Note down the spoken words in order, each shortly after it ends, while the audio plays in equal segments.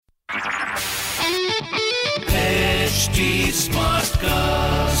HT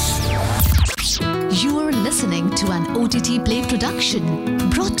Smartcast. You're listening to an OTTplay production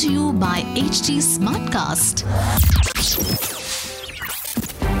brought to you by HT Smartcast.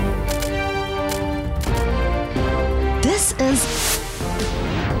 This is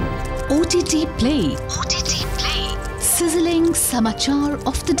OTTplay. Sizzling samachar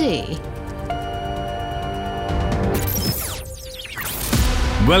of the day.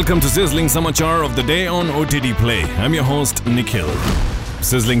 Welcome to Sizzling Samachar of the Day on OTTplay. I'm your host, Nikhil.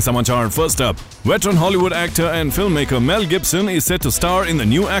 Sizzling Samachar first up. Veteran Hollywood actor and filmmaker Mel Gibson is set to star in the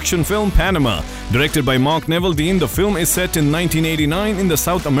new action film Panama. Directed by Mark Neveldine, the film is set in 1989 in the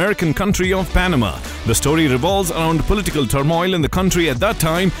South American country of Panama. The story revolves around political turmoil in the country at that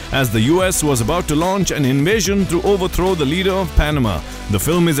time as the US was about to launch an invasion to overthrow the leader of Panama. The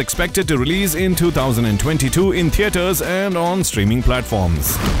film is expected to release in 2022 in theaters and on streaming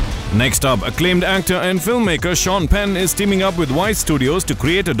platforms. Next up, acclaimed actor and filmmaker Sean Penn is teaming up with Vice Studios to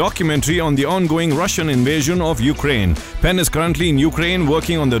create a documentary on the ongoing Russian invasion of Ukraine. Penn is currently in Ukraine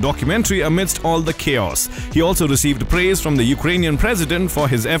working on the documentary amidst all the chaos. He also received praise from the Ukrainian President for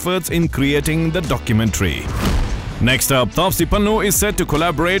his efforts in creating the documentary. Next up, Tapsee Pannu is set to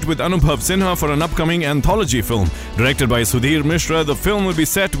collaborate with Anubhav Sinha for an upcoming anthology film. Directed by Sudhir Mishra, the film will be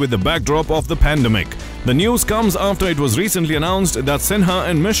set with the backdrop of the pandemic. The news comes after it was recently announced that Sinha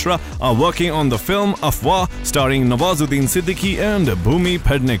and Mishra are working on the film Afwah, starring Nawazuddin Siddiqui and Bhumi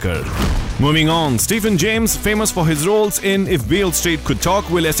Pednekar. Moving on, Stephan James, famous for his roles in If Beale Street Could Talk,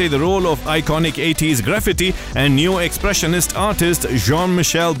 will essay the role of iconic 80s graffiti and neo-expressionist artist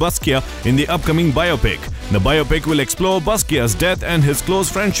Jean-Michel Basquiat in the upcoming biopic. The biopic will explore Basquiat's death and his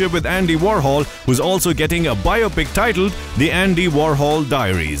close friendship with Andy Warhol, who's also getting a biopic titled The Andy Warhol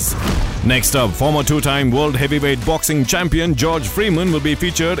Diaries. Next up, former two-time world heavyweight boxing champion George Freeman will be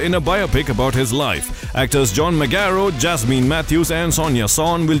featured in a biopic about his life. Actors John Magaro, Jasmine Mathews and Sonja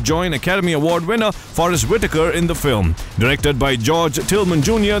Sohn will join Academy Award winner Forest Whitaker in the film. Directed by George Tillman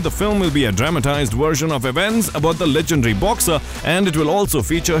Jr., the film will be a dramatized version of events about the legendary boxer, and it will also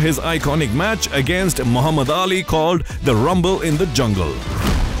feature his iconic match against Muhammad Ali called The Rumble in the Jungle.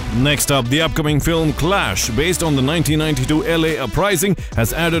 Next up, the upcoming film Clash, based on the 1992 LA uprising,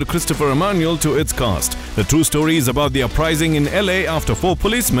 has added Christopher Ammanuel to its cast. The true story is about the uprising in LA after 4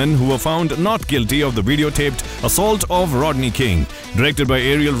 policemen who were found not guilty of the videotaped assault of Rodney King. Directed by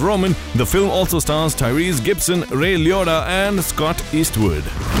Ariel Vromen, the film also stars Tyrese Gibson, Liotta and Scott Eastwood.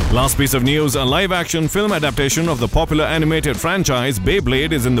 Last piece of news, a live-action film adaptation of the popular animated franchise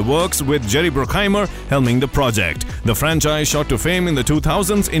Beyblade is in the works with Jerry Bruckheimer helming the project. The franchise shot to fame in the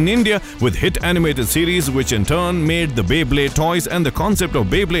 2000s in India with hit animated series which in turn made the Beyblade toys and the concept of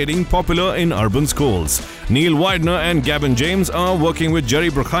Beyblading popular in urban schools. Neil Widener and Gavin James are working with Jerry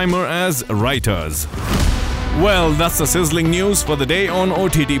Bruckheimer as writers. Well, that's the sizzling news for the day on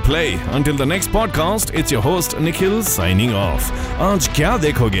OTTplay. Until the next podcast, it's your host Nikhil signing off. Aaj kya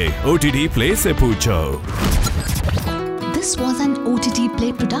dekhoge? OTTplay se poocho. This was an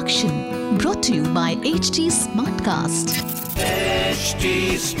OTTplay production brought to you by HT Smartcast.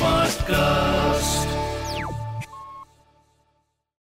 HT Smartcast.